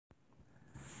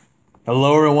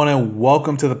Hello, everyone, and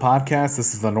welcome to the podcast.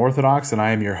 This is Unorthodox, and I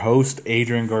am your host,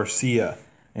 Adrian Garcia.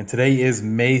 And today is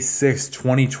May 6th,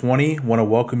 2020. I want to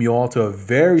welcome you all to a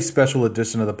very special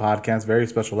edition of the podcast, very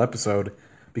special episode,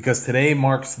 because today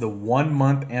marks the 1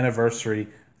 month anniversary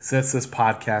since this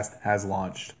podcast has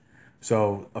launched.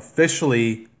 So,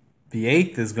 officially, the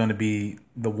 8th is going to be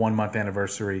the 1 month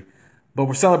anniversary, but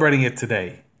we're celebrating it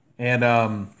today.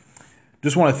 And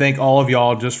just want to thank all of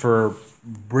y'all just for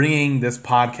bringing this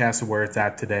podcast to where it's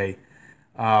at today.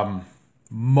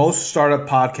 Most startup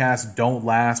podcasts don't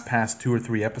last past 2 or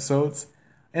 3 episodes,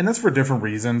 and that's for different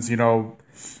reasons.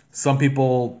 Some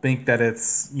people think that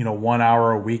it's 1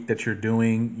 hour a week that you're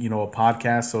doing a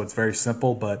podcast, so it's very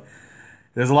simple, but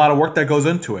there's a lot of work that goes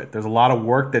into it. There's a lot of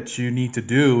work that you need to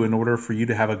do in order for you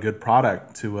to have a good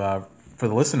product for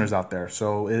the listeners out there.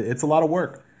 So it's a lot of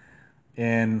work,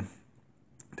 and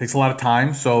takes a lot of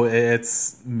time, so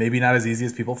it's maybe not as easy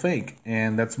as people think.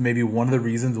 And that's maybe one of the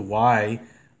reasons why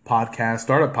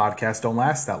startup podcasts don't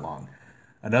last that long.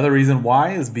 Another reason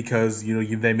why is because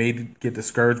they may get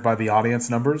discouraged by the audience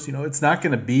numbers. It's not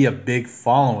going to be a big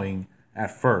following at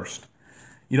first.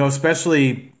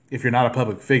 Especially if you're not a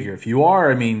public figure. If you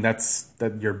are,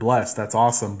 that you're blessed. That's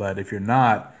awesome. But if you're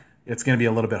not, it's going to be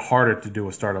a little bit harder to do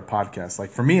a startup podcast. Like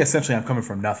for me, essentially, I'm coming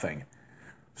from nothing.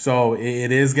 So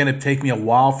it is going to take me a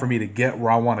while for me to get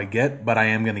where I want to get, but I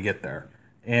am going to get there.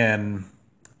 And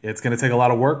it's going to take a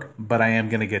lot of work, but I am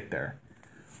going to get there.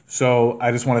 So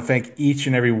I just want to thank each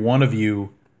and every one of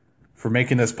you for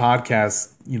making this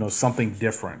podcast, something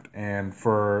different, and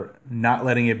for not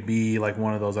letting it be like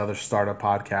one of those other startup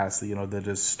podcasts that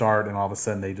just start and all of a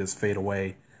sudden they just fade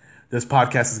away. This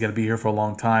podcast is going to be here for a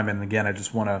long time. And again, I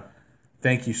just want to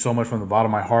thank you so much from the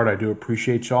bottom of my heart. I do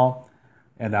appreciate y'all.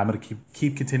 And I'm going to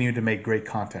keep continuing to make great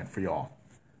content for y'all.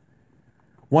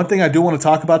 One thing I do want to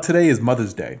talk about today is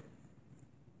Mother's Day.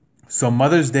 So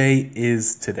Mother's Day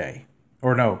is today.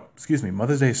 Or no, excuse me,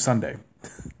 Mother's Day is Sunday.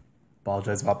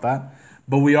 Apologize about that.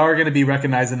 But we are going to be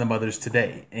recognizing the mothers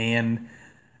today. And,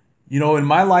 in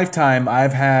my lifetime,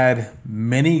 I've had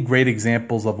many great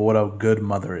examples of what a good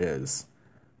mother is.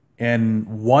 And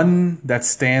one that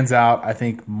stands out, I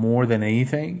think, more than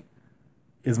anything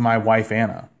is my wife,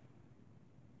 Anna.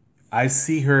 I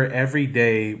see her every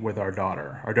day with our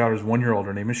daughter. Our daughter's 1 year old.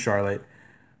 Her name is Charlotte.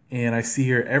 And I see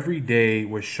her every day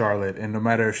with Charlotte. And no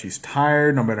matter if she's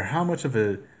tired, no matter how much of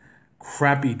a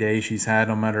crappy day she's had,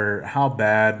 no matter how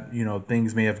bad,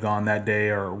 things may have gone that day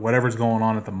or whatever's going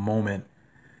on at the moment,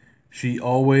 she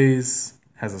always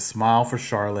has a smile for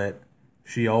Charlotte.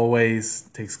 She always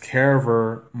takes care of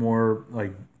her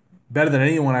better than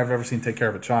anyone I've ever seen take care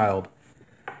of a child.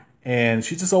 And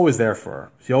she's just always there for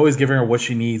her. She's always giving her what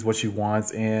she needs, what she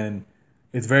wants. And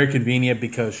it's very convenient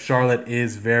because Charlotte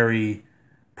is very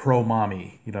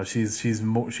pro-mommy.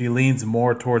 She leans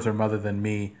more towards her mother than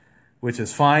me, which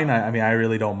is fine. I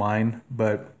really don't mind.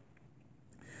 But,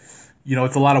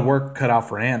 it's a lot of work cut out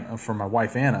for my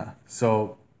wife, Anna.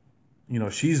 So,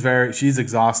 she's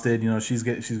exhausted. She's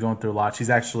going through a lot.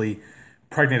 She's actually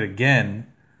pregnant again.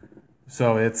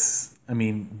 So it's,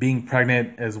 being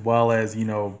pregnant as well as,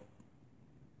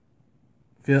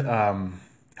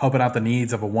 helping out the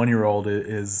needs of a 1 year old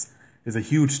is a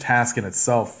huge task in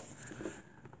itself.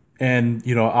 And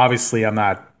obviously I'm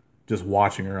not just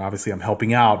watching her. Obviously I'm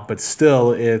helping out, but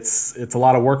still it's a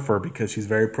lot of work for her because she's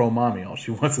very pro mommy. All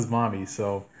she wants is mommy.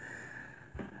 So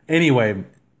anyway,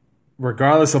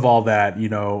 regardless of all that,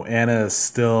 Anna is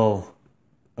still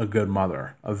a good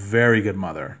mother, a very good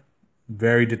mother,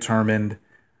 very determined.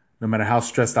 No matter how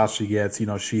stressed out she gets,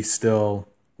 she still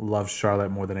loves Charlotte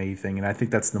more than anything. And I think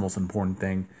that's the most important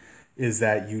thing, is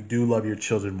that you do love your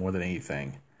children more than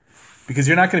anything. Because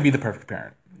you're not going to be the perfect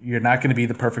parent. You're not going to be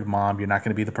the perfect mom. You're not going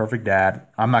to be the perfect dad.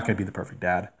 I'm not going to be the perfect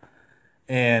dad.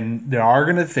 And there are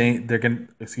going to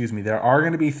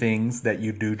be things that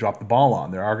you do drop the ball on.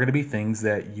 There are going to be things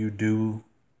that you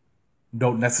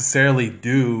don't necessarily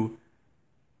do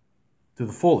to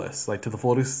the fullest, like to the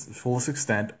fullest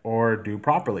extent, or do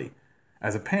properly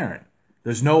as a parent.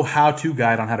 There's no how-to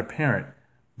guide on how to parent,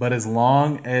 but as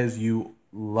long as you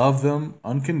love them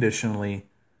unconditionally,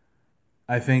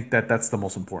 I think that's the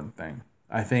most important thing.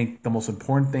 I think the most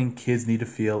important thing kids need to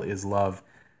feel is love,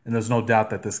 and there's no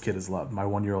doubt that this kid is loved. My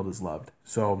 1 year old is loved.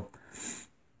 So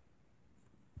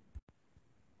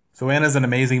Anna's an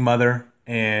amazing mother,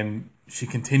 and she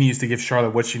continues to give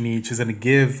Charlotte what she needs. She's going to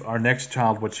give our next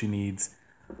child what she needs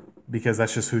because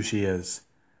that's just who she is.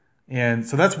 And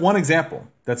so that's one example.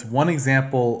 That's one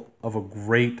example of a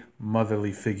great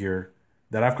motherly figure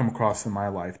that I've come across in my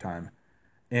lifetime.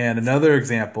 And another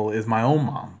example is my own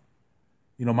mom.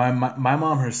 My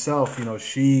mom herself,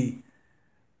 she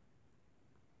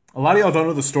A lot of y'all don't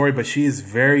know the story, but she is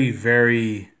very,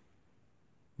 very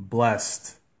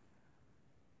blessed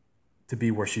to be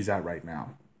where she's at right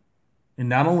now. And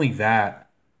not only that,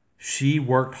 she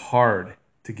worked hard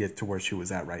to get to where she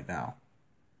was at right now.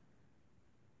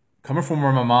 Coming from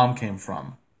where my mom came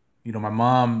from, my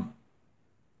mom,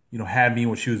 had me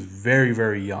when she was very,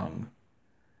 very young.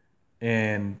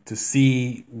 And to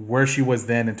see where she was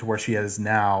then and to where she is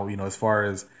now, as far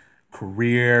as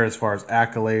career, as far as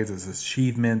accolades, as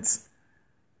achievements,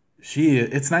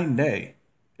 it's night and day.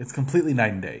 It's completely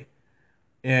night and day.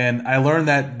 And I learned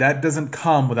that that doesn't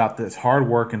come without this hard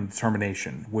work and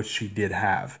determination, which she did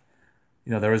have.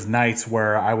 There was nights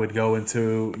where I would go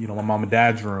into, my mom and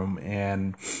dad's room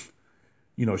and,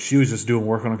 she was just doing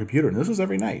work on a computer. And this was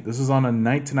every night. This was on a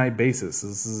night-to-night basis.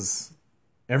 This is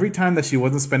every time that she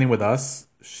wasn't spending with us,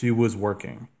 she was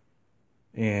working.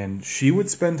 And she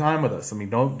would spend time with us. I mean,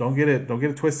 don't get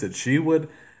it twisted. She would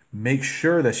make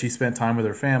sure that she spent time with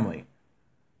her family.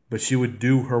 But she would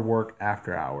do her work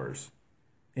after hours.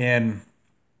 And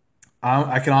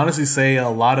I can honestly say a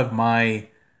lot of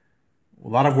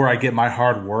where I get my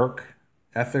hard work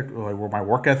ethic, like where my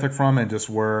work ethic from, and just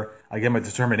where I get my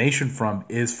determination from,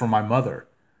 is from my mother.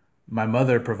 My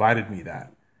mother provided me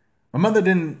that. My mom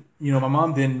didn't,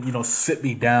 sit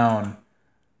me down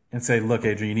and say, look,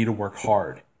 Adrian, you need to work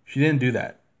hard. She didn't do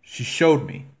that. She showed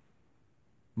me.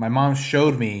 My mom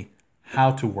showed me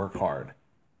how to work hard.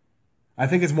 I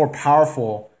think it's more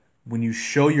powerful when you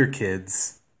show your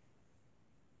kids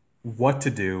what to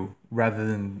do rather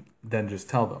than just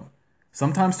tell them.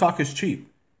 Sometimes talk is cheap.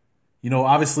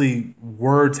 Obviously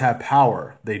words have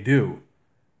power. They do.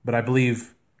 But I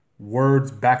believe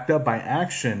words backed up by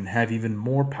action have even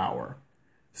more power.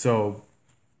 So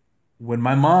when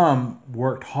my mom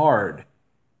worked hard,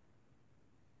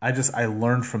 I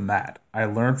learned from that. I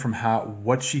learned from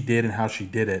what she did and how she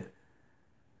did it.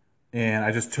 And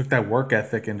I just took that work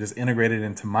ethic and just integrated it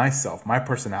into myself, my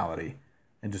personality,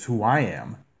 and just who I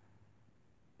am.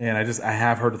 And I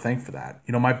have her to thank for that.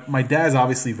 My dad's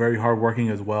obviously very hardworking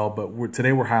as well, but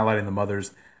today we're highlighting the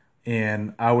mothers.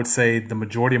 And I would say the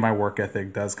majority of my work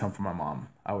ethic does come from my mom,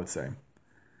 I would say.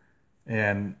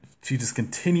 And she just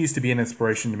continues to be an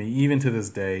inspiration to me, even to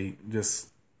this day, just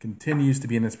continues to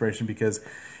be an inspiration, because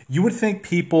you would think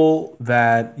people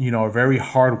that, are very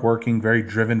hardworking, very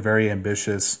driven, very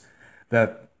ambitious,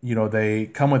 that, they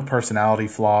come with personality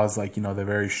flaws, like, they're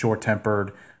very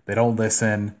short-tempered, they don't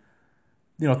listen,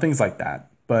 things like that.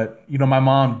 But, my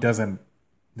mom doesn't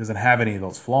have any of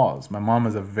those flaws. My mom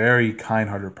is a very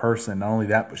kind-hearted person. Not only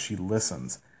that, but she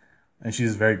listens, and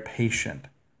she's very patient.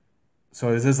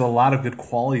 So there's a lot of good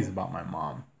qualities about my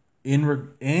mom.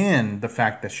 And the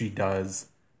fact that she does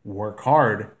work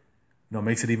hard,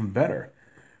 makes it even better.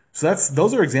 So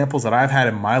those are examples that I've had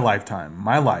in my lifetime,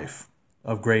 my life,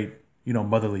 of great,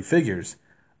 motherly figures.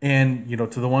 And,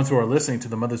 to the ones who are listening, to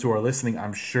the mothers who are listening,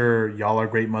 I'm sure y'all are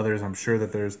great mothers. I'm sure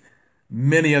that there's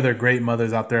many other great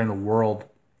mothers out there in the world.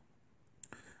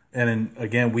 And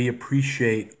again, we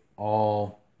appreciate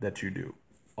all that you do.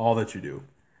 All that you do.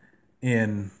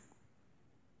 And,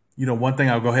 one thing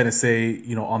I'll go ahead and say,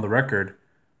 on the record,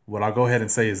 what I'll go ahead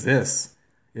and say is this,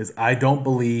 is I don't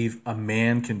believe a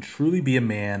man can truly be a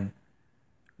man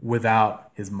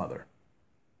without his mother.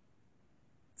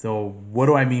 So what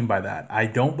do I mean by that? I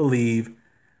don't believe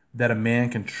that a man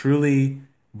can truly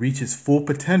reach his full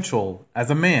potential as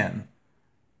a man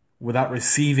without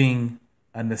receiving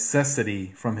a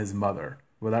necessity from his mother,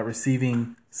 without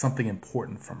receiving something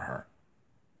important from her.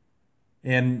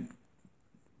 And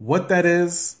what that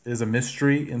is a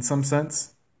mystery in some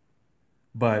sense,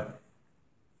 but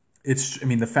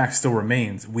the fact still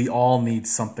remains. We all need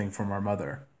something from our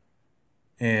mother.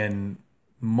 And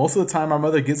most of the time, our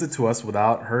mother gives it to us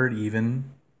without her even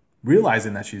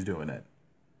realizing that she's doing it.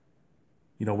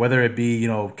 Whether it be,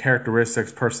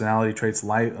 characteristics, personality traits,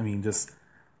 life, just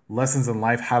lessons in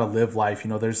life, how to live life.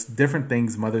 There's different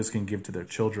things mothers can give to their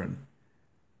children.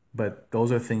 But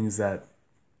those are things that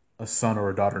a son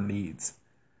or a daughter needs.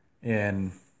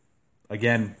 And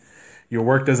again, your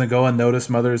work doesn't go unnoticed,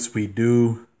 mothers. We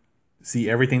do see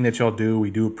everything that y'all do. We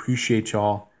do appreciate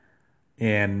y'all.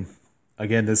 And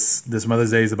again, this Mother's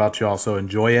Day is about y'all, so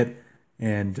enjoy it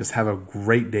and just have a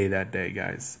great day that day,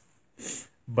 guys.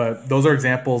 But those are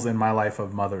examples in my life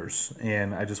of mothers,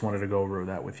 and I just wanted to go over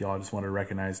that with y'all. I just wanted to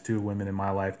recognize 2 women in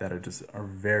my life that are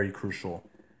very crucial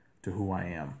to who I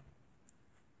am.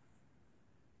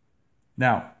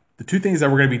 Now, the 2 things that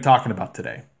we're going to be talking about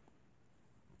today.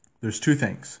 There's 2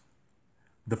 things.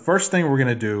 The first thing we're going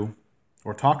to do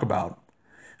or talk about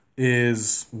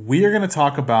is we are going to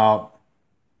talk about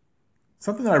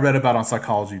something that I read about on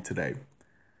Psychology Today.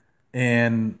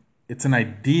 And it's an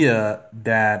idea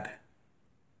that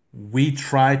we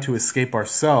try to escape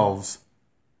ourselves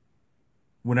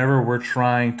whenever we're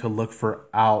trying to look for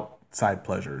outside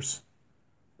pleasures.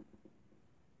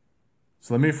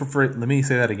 So let me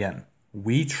say that again.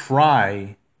 We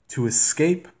try to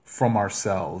escape from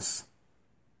ourselves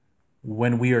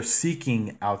when we are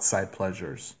seeking outside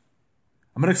pleasures.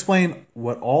 I'm going to explain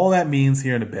what all that means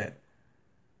here in a bit.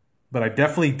 But I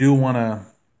definitely did want to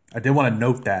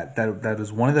note that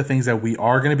is one of the things that we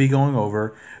are going to be going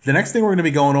over. The next thing we're going to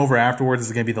be going over afterwards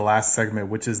is going to be the last segment,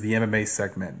 which is the MMA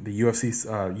segment, the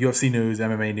UFC news,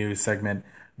 MMA news segment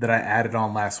that I added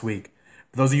on last week.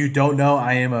 For those of you who don't know,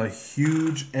 I am a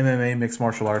huge MMA mixed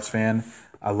martial arts fan.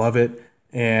 I love it.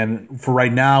 And for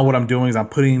right now, what I'm doing is I'm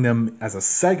putting them as a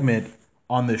segment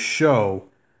on this show.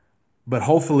 But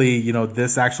hopefully,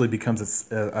 this actually becomes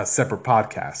a separate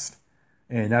podcast.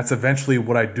 And that's eventually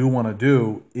what I do want to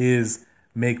do, is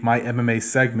make my MMA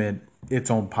segment its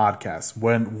own podcast.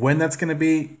 When that's going to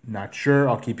be, not sure.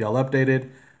 I'll keep y'all updated.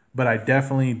 But I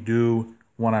definitely do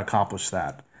want to accomplish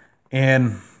that.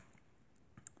 And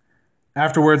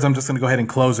afterwards, I'm just going to go ahead and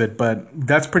close it. But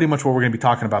that's pretty much what we're going to be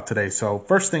talking about today. So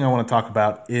first thing I want to talk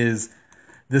about is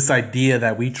this idea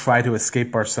that we try to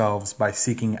escape ourselves by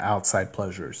seeking outside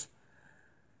pleasures.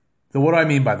 So what do I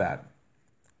mean by that?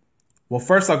 Well,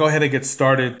 first, I'll go ahead and get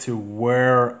started to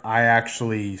where I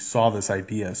actually saw this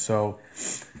idea. So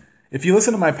if you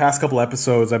listen to my past couple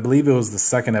episodes, I believe it was the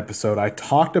second episode, I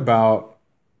talked about,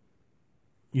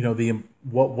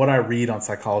 what I read on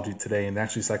Psychology Today. And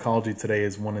actually, Psychology Today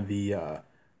is one of the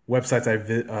websites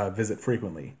I visit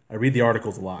frequently. I read the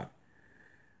articles a lot.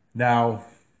 Now,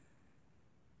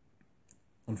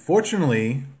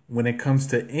 unfortunately, when it comes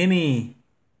to any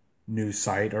news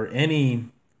site or any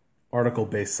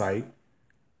article-based site,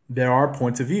 there are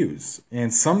points of views.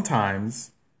 And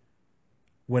sometimes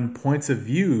when points of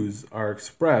views are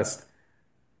expressed,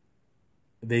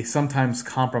 they sometimes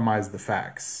compromise the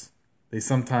facts. They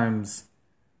sometimes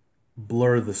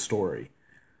blur the story.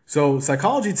 So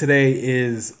Psychology Today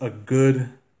is a good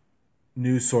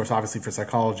news source, obviously, for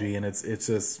psychology. And it's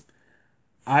just,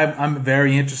 I'm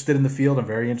very interested in the field. I'm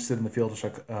very interested in the field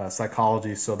of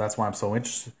psychology. So that's why I'm so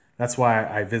interested. That's why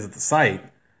I visit the site.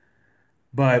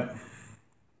 But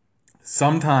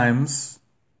sometimes,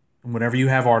 whenever you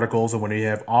have articles and when you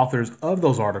have authors of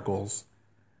those articles,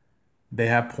 they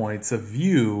have points of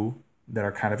view that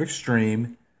are kind of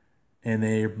extreme, and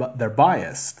they're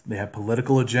biased. They have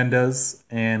political agendas,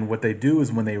 and what they do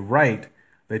is when they write,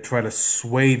 they try to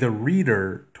sway the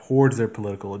reader towards their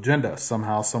political agenda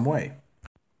somehow, some way.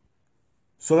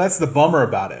 So that's the bummer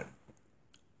about it.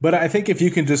 But I think if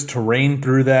you can just terrain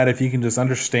through that, if you can just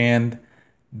understand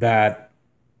that,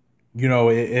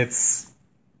 it's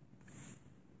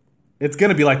going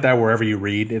to be like that wherever you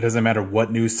read. It doesn't matter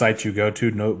what news site you go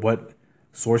to, what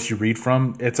source you read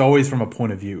from. It's always from a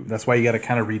point of view. That's why you got to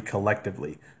kind of read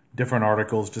collectively, different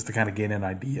articles, just to kind of gain an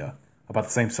idea about the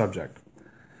same subject.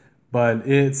 But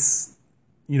it's,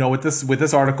 with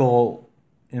this article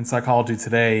in Psychology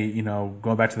Today,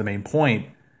 going back to the main point,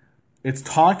 it's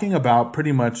talking about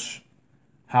pretty much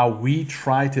how we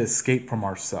try to escape from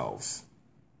ourselves.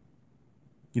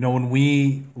 When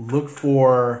we look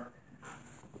for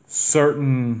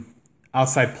certain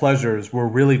outside pleasures, we're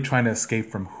really trying to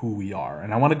escape from who we are.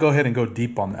 And I want to go ahead and go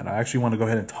deep on that. I actually want to go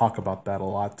ahead and talk about that a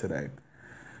lot today,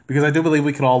 because I do believe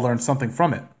we could all learn something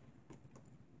from it.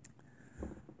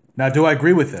 Now, do I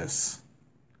agree with this?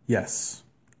 Yes.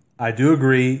 I do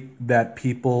agree that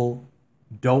people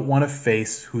don't want to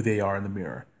face who they are in the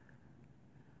mirror.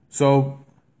 So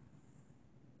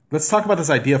let's talk about this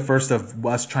idea first of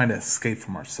us trying to escape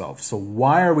from ourselves. So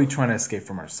why are we trying to escape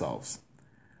from ourselves?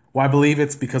 Well, I believe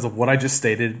it's because of what I just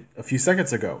stated a few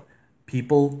seconds ago.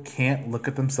 People can't look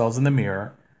at themselves in the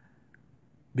mirror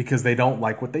because they don't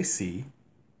like what they see.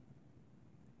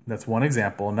 That's one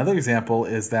example. Another example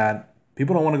is that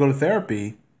people don't want to go to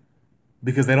therapy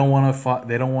because they don't want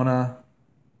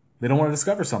to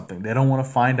discover something. They don't want to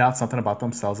find out something about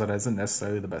themselves that isn't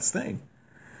necessarily the best thing.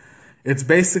 It's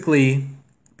basically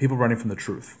people running from the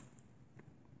truth.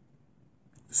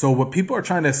 So what people are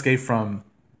trying to escape from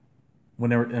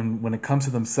when it comes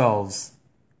to themselves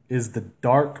is the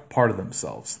dark part of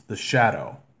themselves, the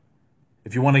shadow.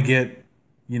 If you want to get,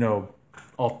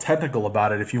 all technical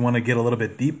about it, if you want to get a little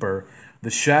bit deeper,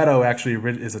 the shadow actually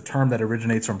is a term that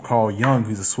originates from Carl Jung,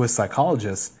 who's a Swiss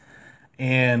psychologist.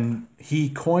 And he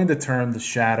coined the term the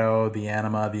shadow, the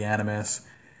anima, the animus,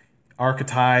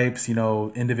 archetypes,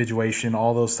 individuation,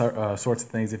 all those sorts of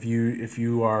things. If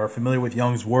you are familiar with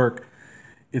Jung's work,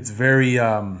 it's very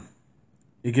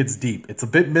it gets deep. It's a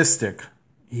bit mystic,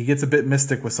 he gets a bit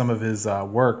mystic with some of his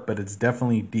work, but it's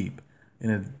definitely deep,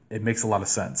 and it makes a lot of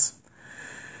sense.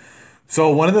 So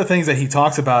one of the things that he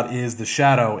talks about is the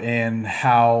shadow, and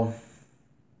how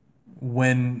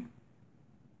when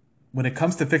it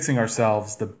comes to fixing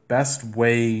ourselves, the best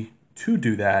way to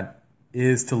do that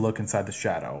is to look inside the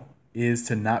shadow, is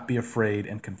to not be afraid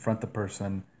and confront the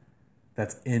person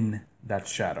that's in that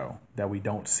shadow that we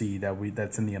don't see,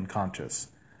 that's in the unconscious.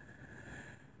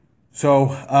 So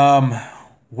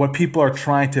what people are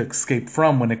trying to escape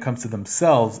from when it comes to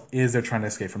themselves is they're trying to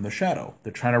escape from the shadow.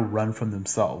 They're trying to run from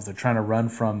themselves. They're trying to run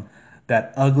from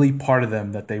that ugly part of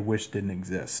them that they wish didn't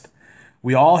exist.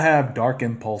 We all have dark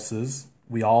impulses.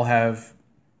 We all have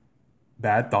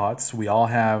bad thoughts. We all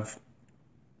have,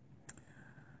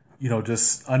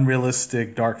 just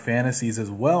unrealistic dark fantasies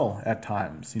as well at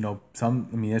times.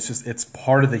 It's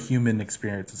part of the human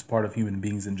experience. It's part of human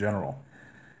beings in general.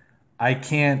 I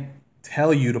can't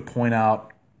tell you to point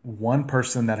out one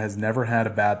person that has never had a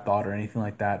bad thought or anything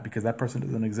like that, because that person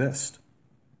doesn't exist.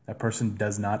 That person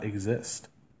does not exist.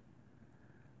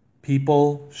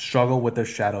 People struggle with their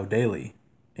shadow daily.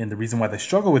 And the reason why they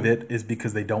struggle with it is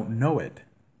because they don't know it.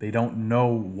 They don't know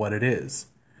what it is.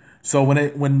 So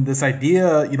when this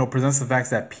idea, presents the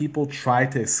fact that people try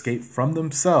to escape from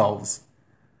themselves,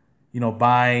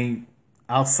 by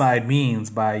outside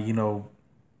means, by,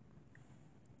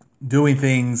 doing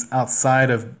things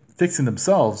outside of fixing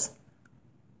themselves,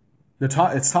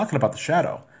 it's talking about the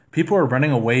shadow. People are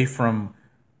running away from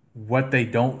what they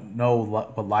don't know,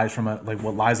 what lies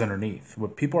what lies underneath.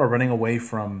 What people are running away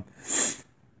from,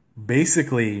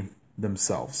 basically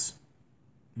themselves,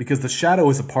 because the shadow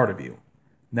is a part of you.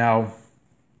 Now,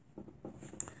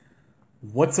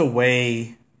 what's a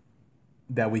way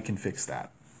that we can fix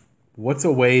that? What's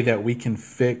a way that we can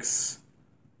fix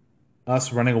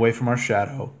us running away from our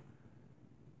shadow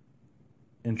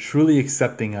and truly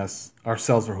accepting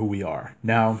ourselves for who we are?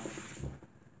 Now,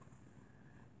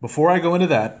 before I go into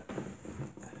that,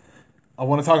 I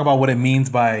want to talk about what it means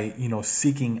by,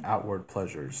 seeking outward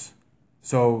pleasures.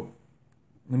 So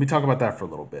let me talk about that for a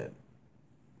little bit.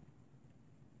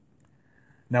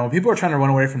 Now, when people are trying to run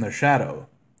away from their shadow,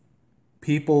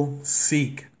 people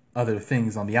seek other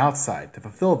things on the outside to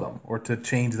fulfill them or to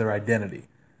change their identity.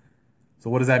 So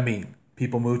what does that mean?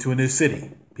 People move to a new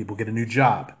city. People get a new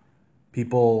job.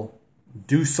 People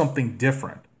do something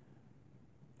different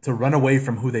to run away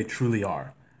from who they truly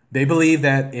are. They believe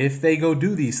that if they go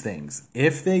do these things,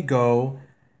 if they go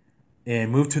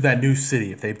and move to that new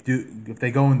city, if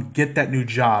they go and get that new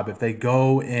job, if they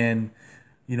go and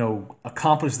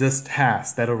accomplish this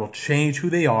task, that it will change who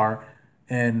they are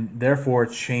and therefore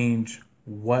change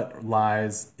what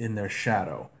lies in their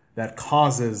shadow that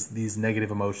causes these negative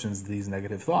emotions, these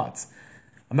negative thoughts.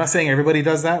 I'm not saying everybody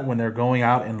does that when they're going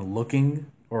out and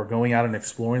looking or going out and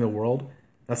exploring the world.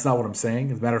 That's not what I'm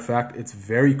saying. As a matter of fact, it's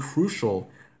very crucial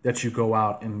that you go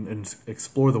out and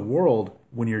explore the world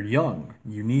when you're young.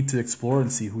 You need to explore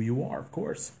and see who you are, of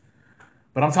course.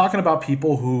 But I'm talking about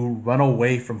people who run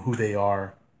away from who they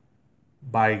are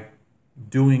by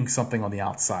doing something on the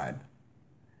outside.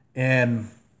 And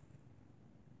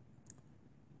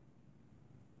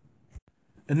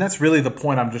that's really the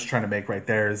point I'm just trying to make right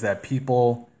there, is that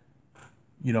people,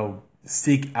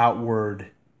 seek outward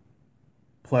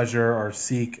pleasure or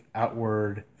seek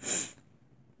outward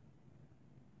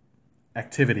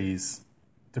activities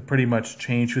to pretty much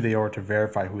change who they are, to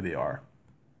verify who they are.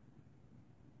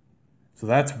 So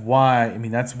that's why,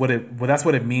 that's what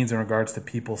it means in regards to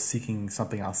people seeking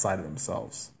something outside of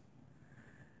themselves.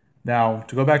 Now,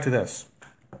 to go back to this,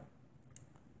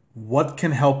 what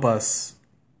can help us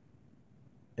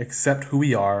accept who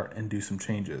we are and do some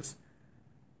changes?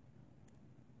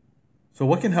 So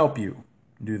what can help you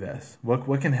do this?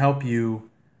 What can help you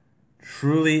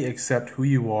truly accept who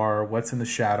you are, what's in the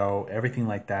shadow, everything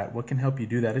like that? What can help you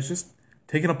do that? It's just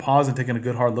taking a pause and taking a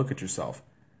good hard look at yourself.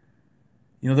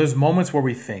 There's moments where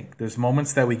we think. There's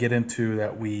moments that we get into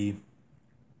that we're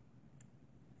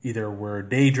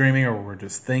daydreaming or we're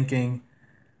just thinking.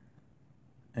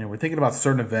 And we're thinking about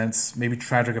certain events, maybe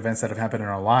tragic events that have happened in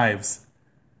our lives.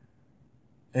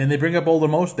 And they bring up old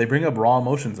emotions. They bring up raw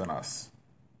emotions in us.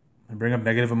 They bring up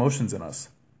negative emotions in us.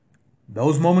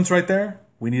 Those moments right there,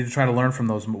 we need to try to learn from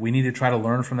those. We need to try to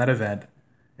learn from that event.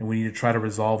 And we need to try to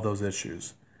resolve those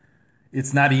issues.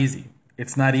 It's not easy.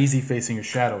 It's not easy facing your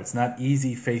shadow. It's not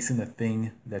easy facing the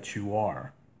thing that you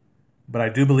are. But I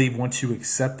do believe once you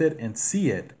accept it and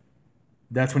see it,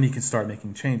 that's when you can start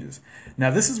making changes. Now,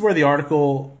 this is the part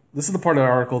of the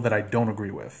article that I don't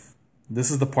agree with. This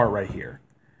is the part right here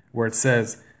where it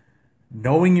says,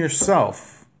 knowing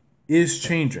yourself is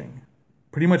changing,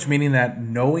 Pretty much meaning that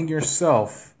knowing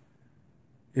yourself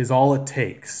is all it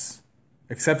takes.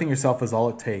 Accepting yourself is all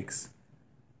it takes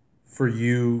for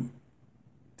you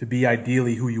to be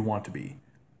ideally who you want to be.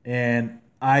 And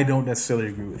I don't necessarily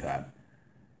agree with that.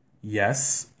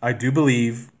 Yes, I do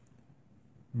believe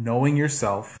knowing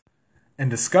yourself and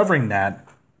discovering that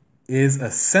is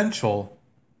essential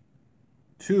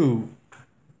to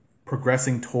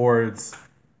progressing towards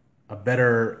a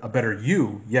better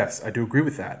you. Yes, I do agree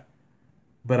with that.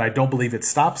 But I don't believe it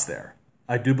stops there.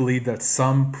 I do believe that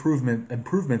some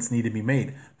improvements need to be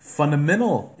made.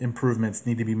 Fundamental improvements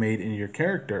need to be made in your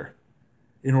character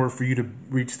in order for you to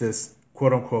reach this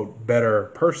quote unquote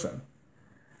better person.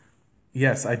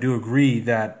 Yes, I do agree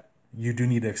that you do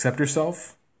need to accept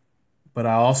yourself, but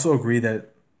I also agree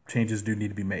that changes do need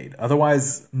to be made.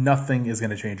 Otherwise, nothing is going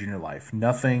to change in your life.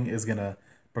 Nothing is going to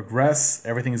progress.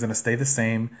 Everything is going to stay the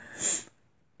same.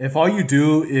 If all you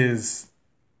do is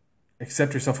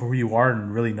accept yourself for who you are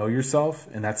and really know yourself,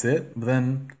 and that's it,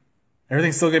 then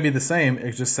everything's still going to be the same,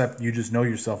 except you just know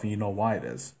yourself and you know why it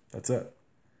is. That's it.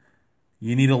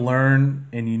 You need to learn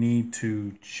and you need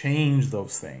to change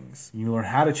those things. You learn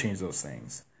how to change those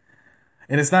things.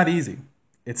 And it's not easy.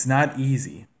 It's not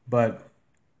easy. But,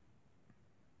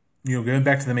 going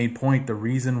back to the main point, the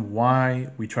reason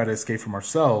why we try to escape from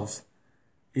ourselves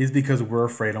is because we're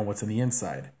afraid on what's in the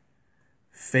inside.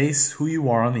 Face who you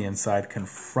are on the inside,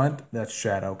 confront that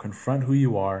shadow, confront who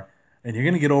you are, and you're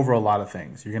going to get over a lot of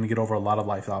things. You're going to get over a lot of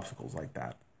life obstacles like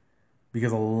that.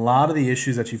 Because a lot of the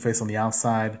issues that you face on the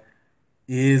outside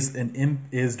is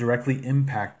directly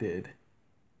impacted,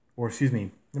 or excuse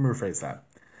me, let me rephrase that.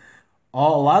 A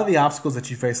lot of the obstacles that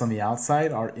you face on the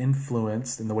outside are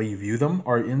influenced, in the way you view them,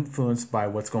 are influenced by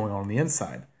what's going on the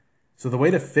inside. So the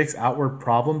way to fix outward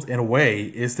problems, in a way,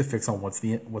 is to fix on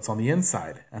what's on the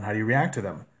inside and how do you react to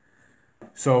them.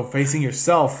 So facing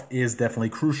yourself is definitely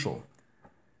crucial.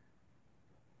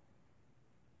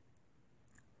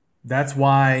 That's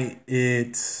why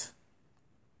it's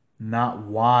not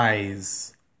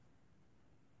wise.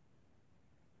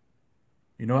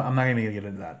 You know what? I'm not even going to get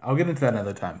into that. I'll get into that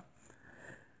another time.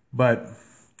 But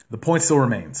the point still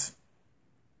remains.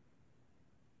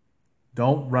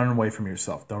 Don't run away from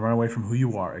yourself. Don't run away from who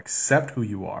you are. Accept who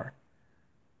you are.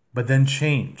 But then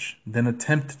change. Then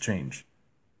attempt to change.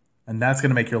 And that's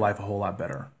going to make your life a whole lot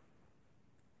better.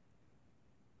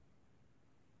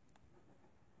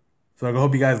 So I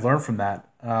hope you guys learn from that.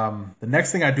 The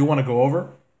next thing I do want to go over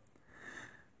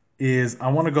is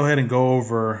I want to go ahead and go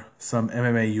over some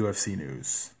MMA UFC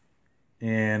news.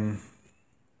 And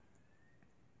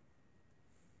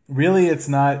really, it's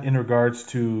not in regards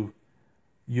to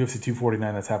UFC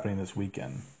 249 that's happening this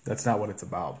weekend. That's not what it's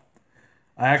about.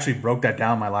 I actually broke that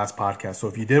down in my last podcast. So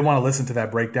if you did want to listen to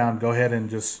that breakdown, go ahead and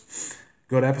just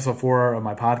go to episode 4 of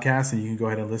my podcast and you can go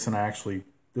ahead and listen.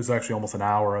 There's actually almost an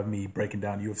hour of me breaking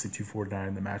down UFC 249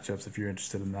 and the matchups if you're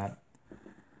interested in that.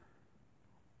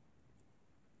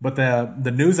 But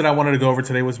the news that I wanted to go over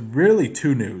today was really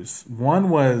two news. One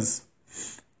was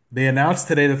they announced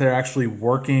today that they're actually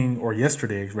working, or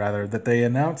yesterday rather, that they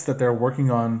announced that they're working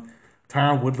on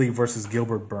Tyron Woodley versus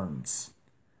Gilbert Burns.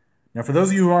 Now, for those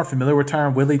of you who aren't familiar with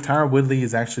Tyron Woodley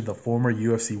is actually the former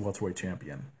UFC welterweight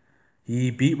champion.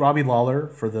 He beat Robbie Lawler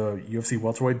for the UFC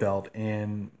welterweight belt,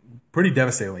 and pretty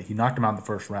devastatingly, he knocked him out in the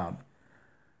first round.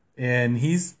 And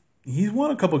he's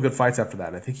won a couple of good fights after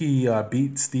that. I think he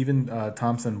beat Stephen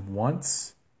Thompson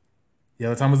once. The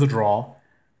other time was a draw.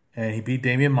 And he beat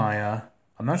Damian Maia.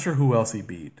 I'm not sure who else he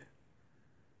beat.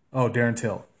 Oh, Darren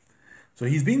Till. So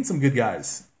he's beaten some good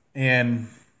guys. And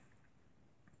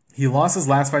he lost his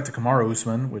last fight to Kamaru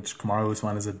Usman, which Kamaru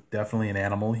Usman is definitely an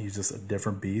animal. He's just a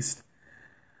different beast.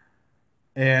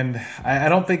 And I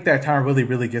don't think that Tyron Woodley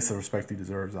really gets the respect he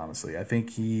deserves, honestly. I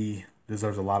think he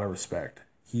deserves a lot of respect.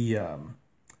 He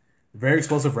very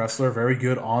explosive wrestler, very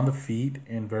good on the feet,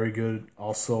 and very good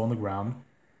also on the ground.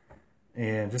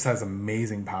 And just has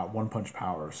amazing power, one-punch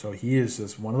power. So he is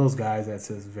just one of those guys that's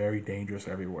just very dangerous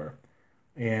everywhere.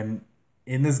 And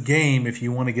in this game, if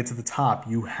you want to get to the top,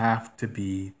 you have to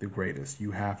be the greatest.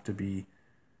 You have to be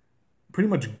pretty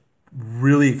much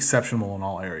really exceptional in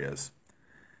all areas.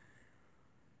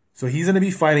 So he's going to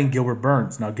be fighting Gilbert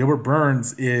Burns. Now, Gilbert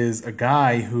Burns is a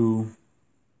guy who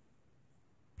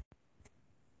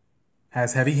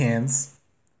has heavy hands,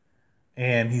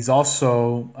 and he's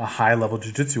also a high-level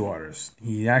jiu-jitsu artist.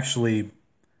 He actually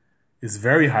is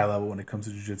very high level when it comes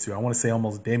to jiu-jitsu. I want to say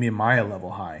almost Damian Maia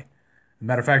level high.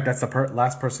 Matter of fact, that's the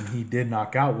last person he did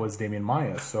knock out was Damian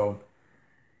Maia. So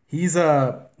he's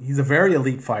a very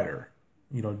elite fighter.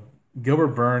 Gilbert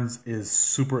Burns is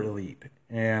super elite,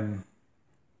 and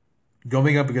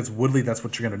going up against Woodley, that's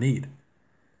what you're going to need.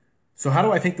 So how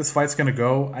do I think this fight's going to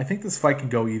go? I think this fight can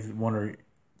go either one or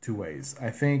two ways.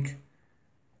 I think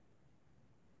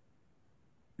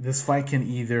this fight can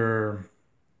either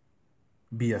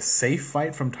be a safe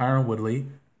fight from Tyron Woodley,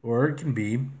 or it can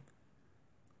be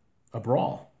a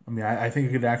brawl. I mean, I think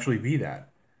it could actually be that.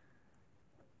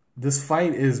 This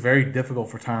fight is very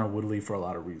difficult for Tyron Woodley for a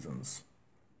lot of reasons.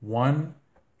 One,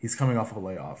 he's coming off of a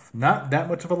layoff. Not that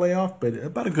much of a layoff, but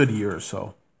about a good year or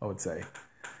so, I would say.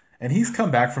 And he's come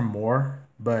back from more,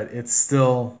 but it's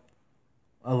still,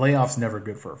 a layoff's never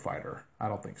good for a fighter. I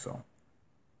don't think so.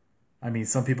 I mean,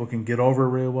 some people can get over it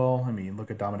really well. I mean,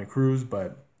 look at Dominic Cruz,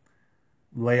 but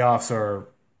layoffs are,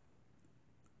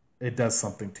 it does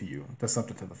something to you. It does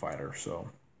something to the fighter. So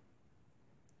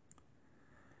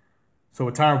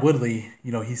with Tyron Woodley,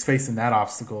 he's facing that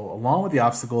obstacle, along with the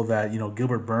obstacle that,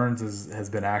 Gilbert Burns has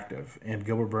been active, and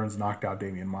Gilbert Burns knocked out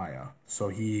Damian Maia. So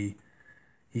he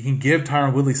can give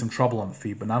Tyron Woodley some trouble on the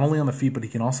feet, but not only on the feet, but he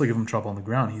can also give him trouble on the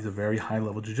ground. He's a very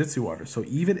high-level jiu-jitsu artist. So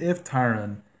even if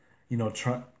Tyron,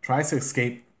 tries to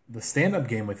escape the stand-up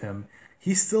game with him,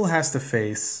 he still has to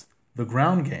face the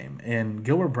ground game. And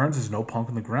Gilbert Burns is no punk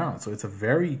on the ground. So it's a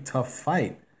very tough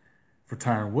fight for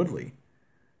Tyron Woodley.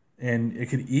 And it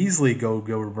could easily go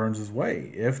Gilbert Burns' way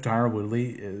if Tyron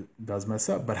Woodley does mess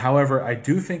up. But however, I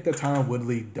do think that Tyron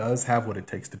Woodley does have what it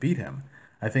takes to beat him.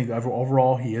 I think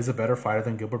overall he is a better fighter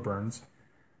than Gilbert Burns.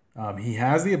 He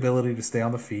has the ability to stay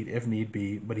on the feet if need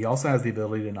be, but he also has the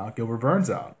ability to knock Gilbert Burns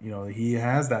out. He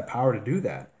has that power to do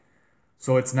that.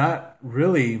 So it's not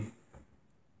really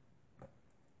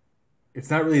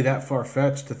that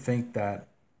far-fetched to think that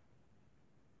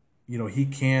he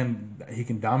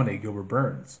can dominate Gilbert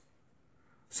Burns.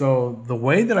 So the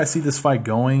way that I see this fight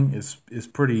going is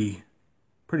pretty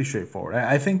straightforward.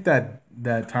 I think that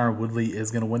Tyron Woodley is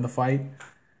going to win the fight,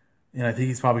 and I think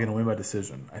he's probably going to win by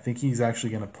decision. I think he's actually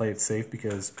going to play it safe,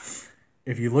 because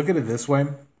if you look at it this way,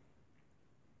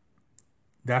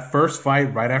 that first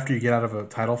fight right after you get out of a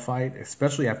title fight,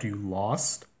 especially after you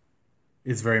lost,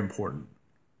 is very important.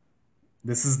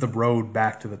 This is the road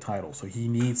back to the title, so he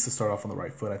needs to start off on the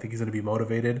right foot. I think he's going to be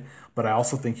motivated, but I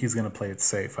also think he's going to play it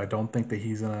safe. I don't think that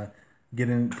he's going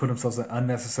to put himself in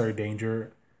unnecessary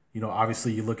danger.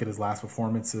 Obviously you look at his last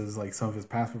performances, like some of his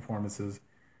past performances,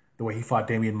 the way he fought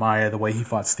Damian Maia, the way he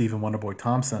fought Stephen Wonderboy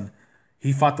Thompson,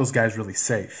 he fought those guys really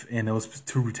safe, and it was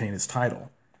to retain his title.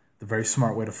 The very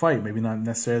smart way to fight. Maybe not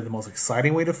necessarily the most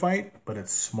exciting way to fight, but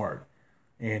it's smart.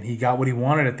 And he got what he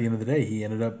wanted at the end of the day. He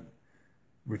ended up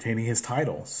retaining his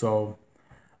title. So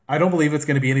I don't believe it's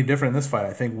going to be any different in this fight.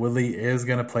 I think Woodley is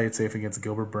going to play it safe against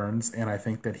Gilbert Burns, and I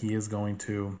think that he is going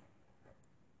to...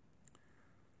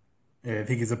 I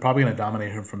think he's probably going to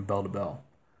dominate him from bell to bell.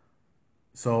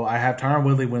 So I have Tyron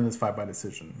Woodley win this fight by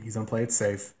decision. He's going to play it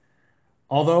safe.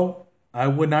 Although, I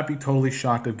would not be totally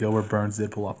shocked if Gilbert Burns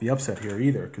did pull off the upset here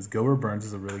either, because Gilbert Burns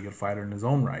is a really good fighter in his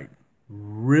own right.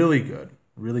 Really good.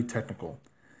 Really technical.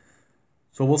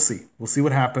 So we'll see. We'll see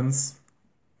what happens.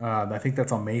 I think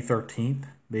that's on May 13th.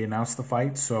 They announced the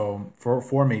fight, so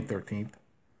for May 13th.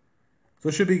 So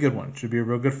it should be a good one. Should be a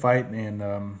real good fight, and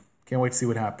can't wait to see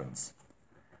what happens.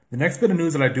 The next bit of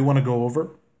news that I do want to go over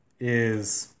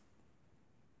is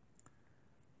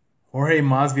Jorge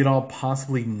Masvidal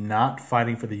possibly not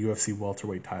fighting for the UFC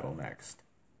welterweight title next.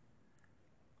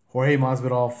 Jorge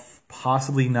Masvidal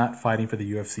possibly not fighting for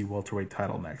the UFC welterweight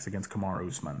title next against Kamaru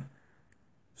Usman.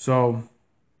 So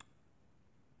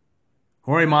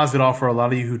Jorge Masvidal, for a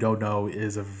lot of you who don't know,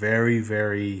 is a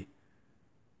very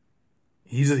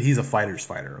he's a fighter's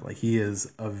fighter. Like, he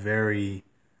is a very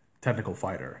technical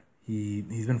fighter.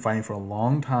 He's been fighting for a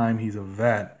long time. He's a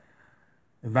vet.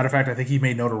 As a matter of fact, I think he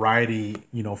made notoriety,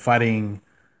 fighting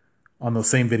on those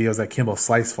same videos that Kimbo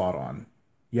Slice fought on.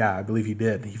 Yeah, I believe he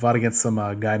did. He fought against some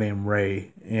guy named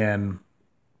Ray, and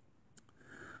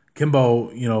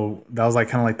Kimbo, that was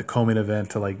kind of like the co-main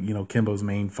event to Kimbo's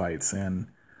main fights. And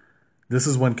this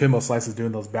is when Kimbo Slice is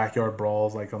doing those backyard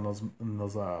brawls, like on those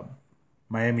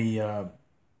Miami, the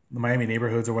Miami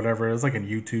neighborhoods or whatever. It was on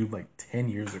YouTube 10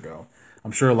 years ago.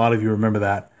 I'm sure a lot of you remember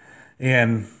that.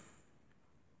 And,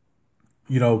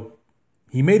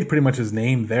 he made pretty much his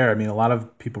name there. I mean, a lot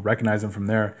of people recognize him from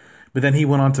there. But then he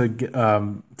went on to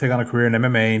take on a career in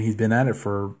MMA, and he's been at it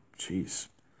for,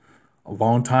 a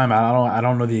long time. I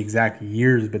don't know the exact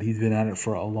years, but he's been at it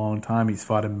for a long time. He's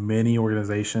fought in many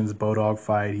organizations, Bodog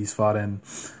Fight.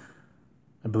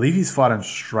 I believe he's fought in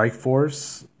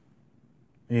Strikeforce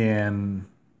and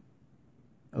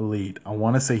Elite. I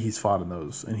want to say he's fought in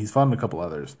those, and he's fought in a couple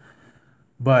others.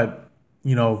 But,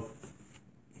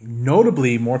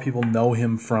 notably, more people know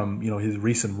him from, his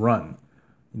recent run.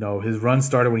 His run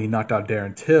started when he knocked out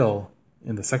Darren Till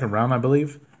in the second round, I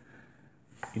believe.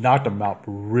 He knocked him out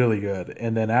really good.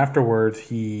 And then afterwards,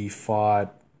 he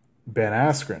fought Ben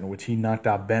Askren, which he knocked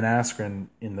out Ben Askren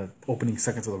in the opening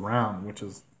seconds of the round, which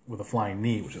is with a flying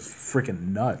knee, which is freaking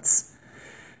nuts.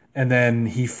 And then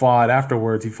he fought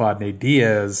Nate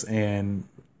Diaz and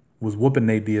was whooping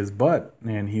Nate Diaz's butt.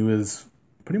 And he was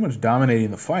pretty much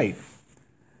dominating the fight.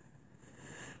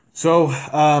 So,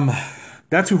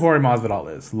 that's who Jorge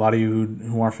Masvidal is. A lot of you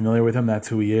who aren't familiar with him, that's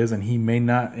who he is. And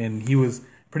he was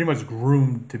pretty much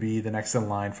groomed to be the next in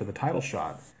line for the title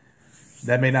shot.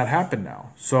 That may not happen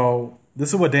now. So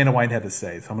this is what Dana White had to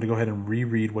say. So I'm going to go ahead and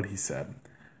reread what he said.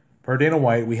 Per Dana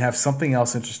White, we have something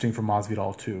else interesting for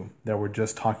Masvidal too that we're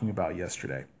just talking about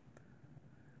yesterday.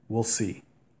 We'll see.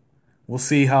 We'll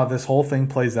see how this whole thing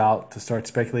plays out. To start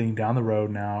speculating down the road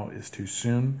now is too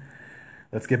soon.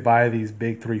 Let's get by these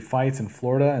big 3 fights in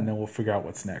Florida, and then we'll figure out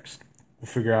what's next.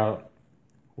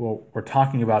 We're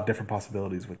talking about different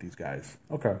possibilities with these guys.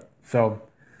 Okay, so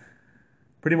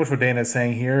pretty much what Dana is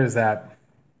saying here is that,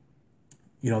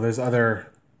 there's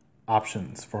other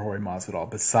options for Jorge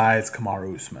Masvidal besides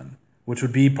Kamaru Usman, which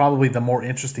would be probably the more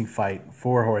interesting fight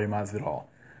for Jorge Masvidal.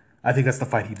 I think that's the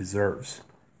fight he deserves.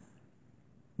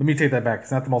 Let me take that back.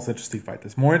 It's not the most interesting fight.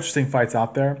 There's more interesting fights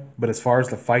out there, but as far as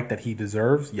the fight that he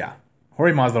deserves, yeah.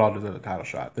 Jorge Masvidal deserves a title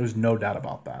shot. There's no doubt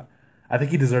about that. I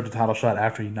think he deserved a title shot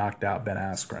after he knocked out Ben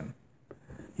Askren.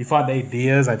 He fought Nate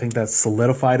Diaz. I think that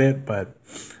solidified it, but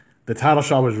the title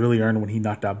shot was really earned when he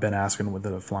knocked out Ben Askren with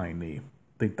a flying knee.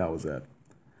 I think that was it.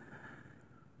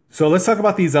 So let's talk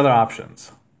about these other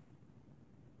options.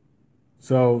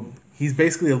 So he's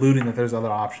basically alluding that there's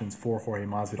other options for Jorge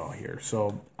Masvidal here.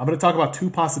 So I'm going to talk about 2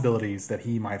 possibilities that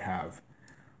he might have,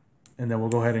 and then we'll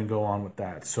go ahead and go on with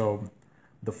that. So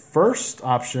the first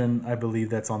option, I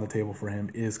believe, that's on the table for him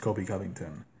is Colby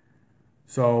Covington.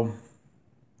 So,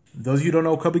 those of you who don't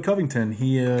know Colby Covington,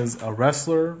 he is a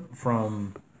wrestler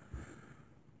from,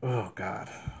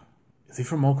 is he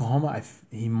from Oklahoma?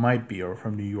 He might be, or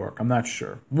from New York. I'm not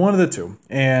sure. One of the two.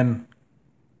 And,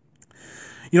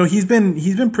 he's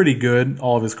been pretty good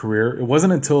all of his career. It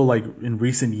wasn't until, in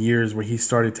recent years where he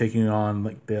started taking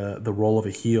on, the role of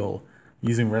a heel,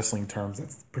 using wrestling terms.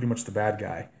 That's pretty much the bad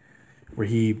guy, where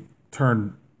he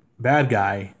turned bad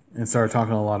guy and started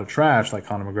talking a lot of trash like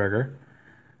Conor McGregor,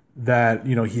 that,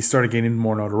 he started gaining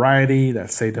more notoriety.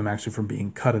 That saved him actually from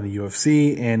being cut in the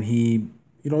UFC. And he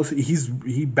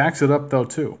backs it up though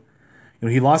too.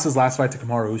 He lost his last fight to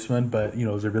Kamaru Usman, but, it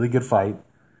was a really good fight.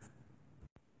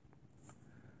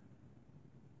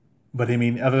 But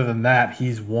other than that,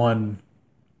 he's won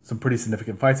some pretty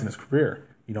significant fights in his career.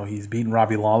 He's beaten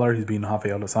Robbie Lawler. He's beaten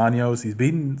Rafael dos Anjos. He's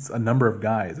beaten a number of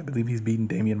guys. I believe he's beaten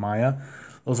Damian Maia.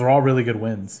 Those are all really good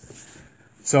wins.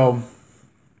 So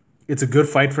it's a good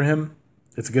fight for him.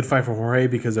 It's a good fight for Jorge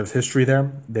because there's history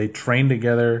there. They train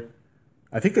together.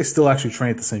 I think they still actually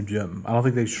train at the same gym. I don't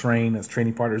think they train as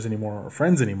training partners anymore or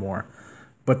friends anymore,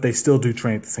 but they still do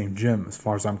train at the same gym as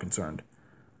far as I'm concerned.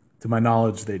 To my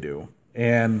knowledge, they do.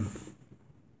 And,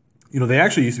 they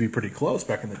actually used to be pretty close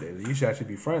back in the day. They used to actually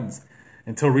be friends.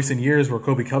 Until recent years where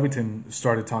Colby Covington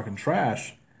started talking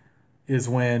trash is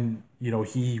when,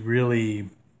 he really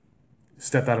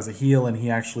stepped out as a heel and he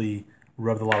actually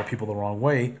rubbed a lot of people the wrong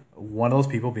way. One of those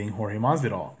people being Jorge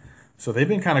Masvidal. So they've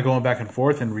been kind of going back and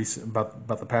forth in about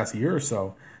the past year or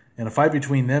so. And a fight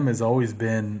between them has always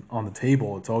been on the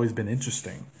table. It's always been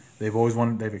interesting.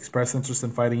 They've expressed interest in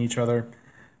fighting each other.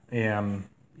 And,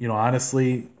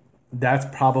 honestly, that's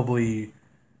probably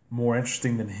more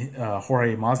interesting than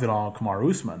Jorge Masvidal and Kamaru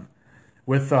Usman.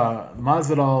 With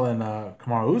Masvidal and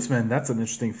Kamaru Usman, that's an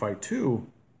interesting fight too,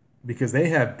 because they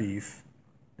have beef.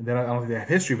 And I don't think they have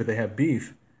history, but they have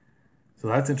beef. So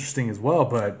that's interesting as well.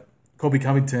 But Colby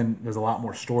Covington, there's a lot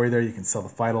more story there. You can sell the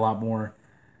fight a lot more.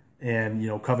 And,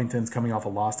 Covington's coming off a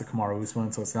loss to Kamaru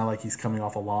Usman, so it's not like he's coming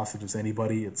off a loss to just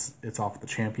anybody. It's off the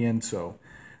champion. So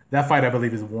that fight, I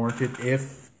believe, is warranted.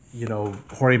 If,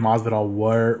 Jorge Masvidal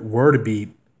were to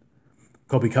beat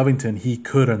Colby Covington, he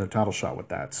could earn the title shot with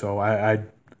that. So I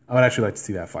would actually like to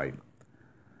see that fight.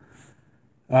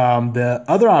 The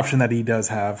other option that he does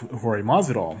have, Jorge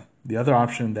Masvidal, the other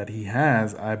option that he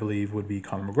has, I believe, would be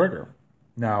Conor McGregor.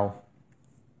 Now,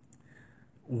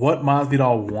 what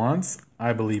Masvidal wants,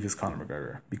 I believe, is Conor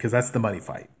McGregor, because that's the money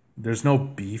fight. There's no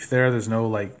beef there. There's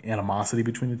no animosity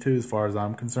between the two as far as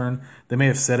I'm concerned. They may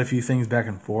have said a few things back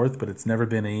and forth, but it's never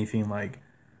been anything like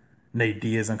Nate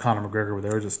Diaz and Conor McGregor where they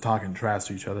were just talking trash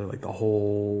to each other like the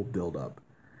whole build-up.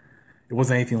 It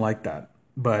wasn't anything like that.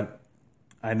 But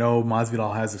I know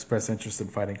Masvidal has expressed interest in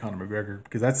fighting Conor McGregor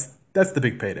because that's the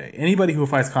big payday. Anybody who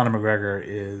fights Conor McGregor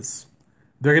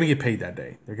they're going to get paid that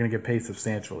day. They're going to get paid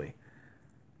substantially.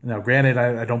 Now, granted,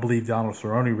 I don't believe Donald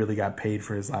Cerrone really got paid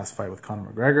for his last fight with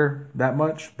Conor McGregor that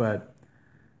much, but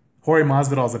Jorge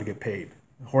Masvidal is going to get paid.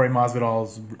 Jorge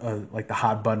Masvidal's like the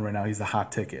hot button right now. He's the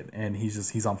hot ticket, and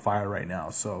he's on fire right now.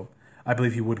 So I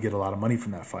believe he would get a lot of money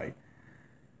from that fight.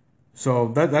 So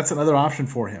that's another option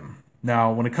for him.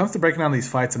 Now, when it comes to breaking down these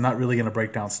fights, I'm not really going to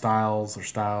break down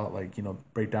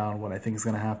break down what I think is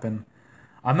going to happen.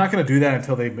 I'm not going to do that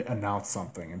until they announce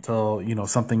something, until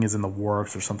something is in the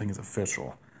works or something is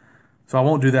official. So I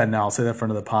won't do that now. I'll say that for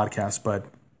another podcast. But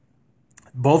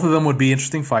both of them would be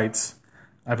interesting fights.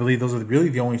 I believe those are really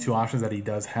the only two options that he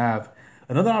does have.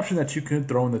 Another option that you could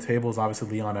throw on the table is obviously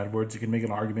Leon Edwards. You can make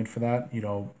an argument for that.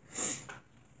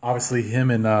 Obviously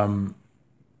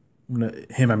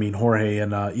Jorge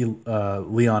and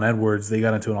Leon Edwards, they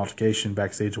got into an altercation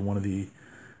backstage at one of the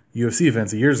UFC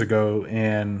events years ago,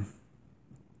 and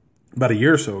about a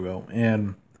year or so ago.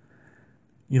 And,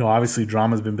 obviously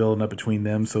drama's been building up between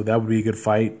them, so that would be a good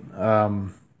fight.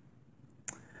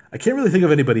 I can't really think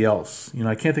of anybody else.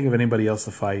 I can't think of anybody else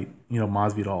to fight,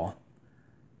 Masvidal.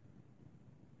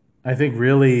 I think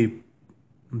really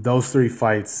those 3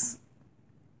 fights,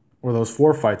 or those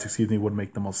 4 fights, would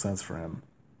make the most sense for him.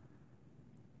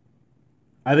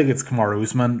 I think it's Kamaru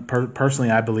Usman.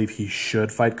 Personally, I believe he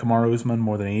should fight Kamaru Usman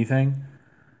more than anything.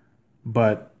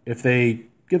 But if they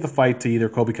give the fight to either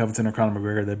Colby Covington or Conor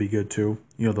McGregor, that'd be good too.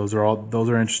 Those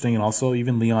are interesting, and also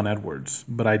even Leon Edwards.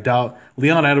 But I doubt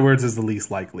Leon Edwards is the least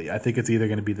likely. I think it's either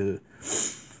going to be the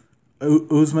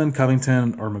Usman,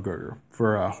 Covington, or McGregor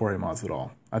for Jorge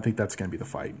Masvidal. I think that's going to be the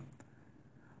fight.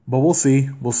 But we'll see.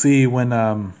 We'll see when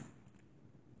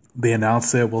they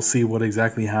announce it. We'll see what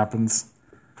exactly happens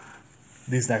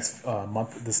this next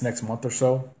month or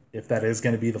so. If that is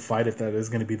going to be the fight, if that is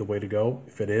going to be the way to go.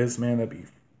 If it is, man,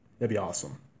 that'd be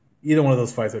awesome. Either one of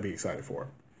those fights I'd be excited for.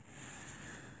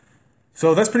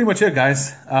 So that's pretty much it,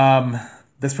 guys.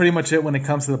 That's pretty much it when it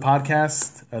comes to the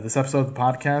podcast, this episode of the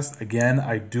podcast. Again,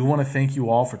 I do want to thank you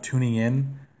all for tuning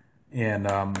in and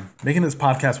making this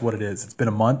podcast what it is. It's been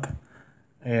a month,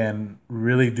 and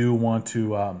really do want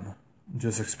to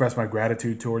just express my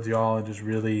gratitude towards y'all and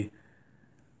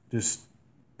just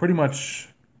pretty much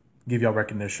give y'all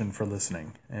recognition for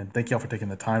listening. And thank y'all for taking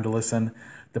the time to listen.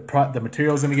 The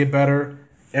material is going to get better.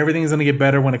 Everything is going to get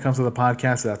better when it comes to the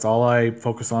podcast. That's all I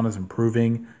focus on, is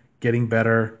improving, getting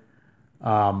better.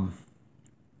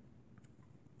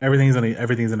 Everything's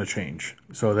gonna change.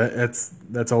 So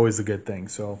that's always a good thing.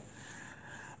 So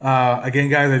again,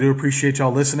 guys, I do appreciate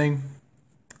y'all listening.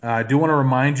 I do want to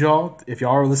remind y'all, if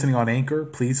y'all are listening on Anchor,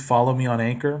 please follow me on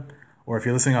Anchor. Or if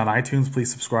you're listening on iTunes,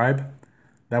 please subscribe.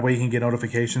 That way you can get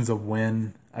notifications of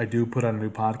when I do put out a new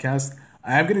podcast.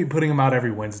 I am going to be putting them out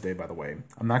every Wednesday, by the way.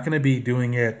 I'm not going to be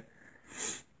doing it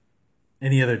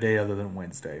any other day other than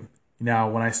Wednesday. Now,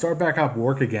 when I start back up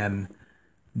work again,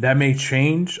 that may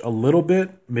change a little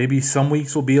bit. Maybe some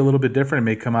weeks will be a little bit different. It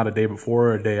may come out a day before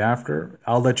or a day after.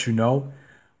 I'll let you know.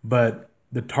 But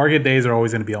the target days are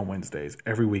always going to be on Wednesdays.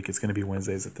 Every week it's going to be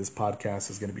Wednesdays that this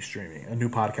podcast is going to be streaming. A new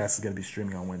podcast is going to be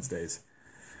streaming on Wednesdays.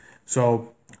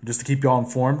 So just to keep you all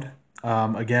informed,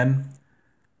 again,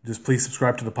 just please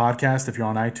subscribe to the podcast if you're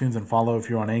on iTunes, and follow if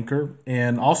you're on Anchor.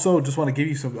 And also just want to give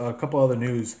you a couple other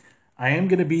news. I am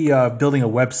going to be building a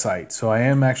website. So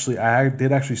I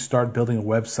did actually start building a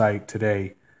website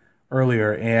today,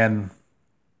 earlier, and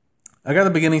I got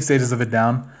the beginning stages of it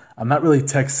down. I'm not really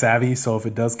tech savvy, so if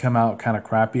it does come out kind of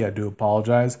crappy, I do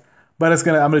apologize. But I'm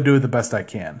going to do it the best I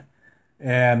can.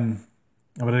 And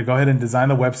I'm going to go ahead and design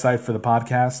the website for the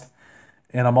podcast.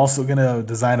 And I'm also going to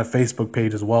design a Facebook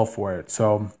page as well for it.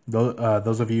 So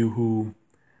those of you who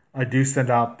I do send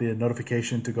out the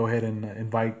notification to go ahead and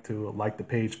invite to like the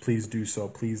page, please do so.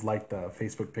 Please like the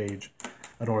Facebook page,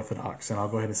 Unorthodox. And I'll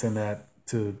go ahead and send that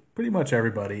to pretty much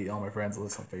everybody, all my friends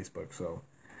list on Facebook. So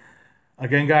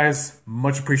again, guys,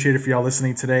 much appreciated for y'all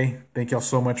listening today. Thank y'all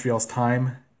so much for y'all's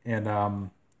time.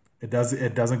 And it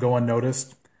doesn't go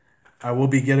unnoticed. I will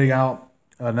be getting out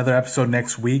another episode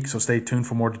next week, so stay tuned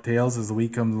for more details as the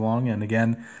week comes along. And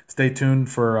again, stay tuned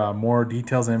for more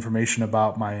details and information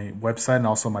about my website and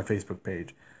also my Facebook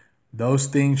page. Those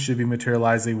things should be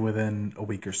materializing within a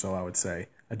week or so, I would say.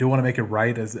 I do want to make it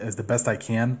right as the best I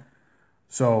can,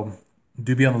 so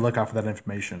do be on the lookout for that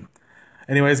information.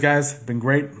 Anyways, guys, it's been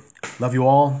great. Love you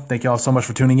all. Thank you all so much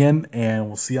for tuning in, and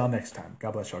we'll see y'all next time.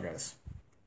 God bless y'all, guys.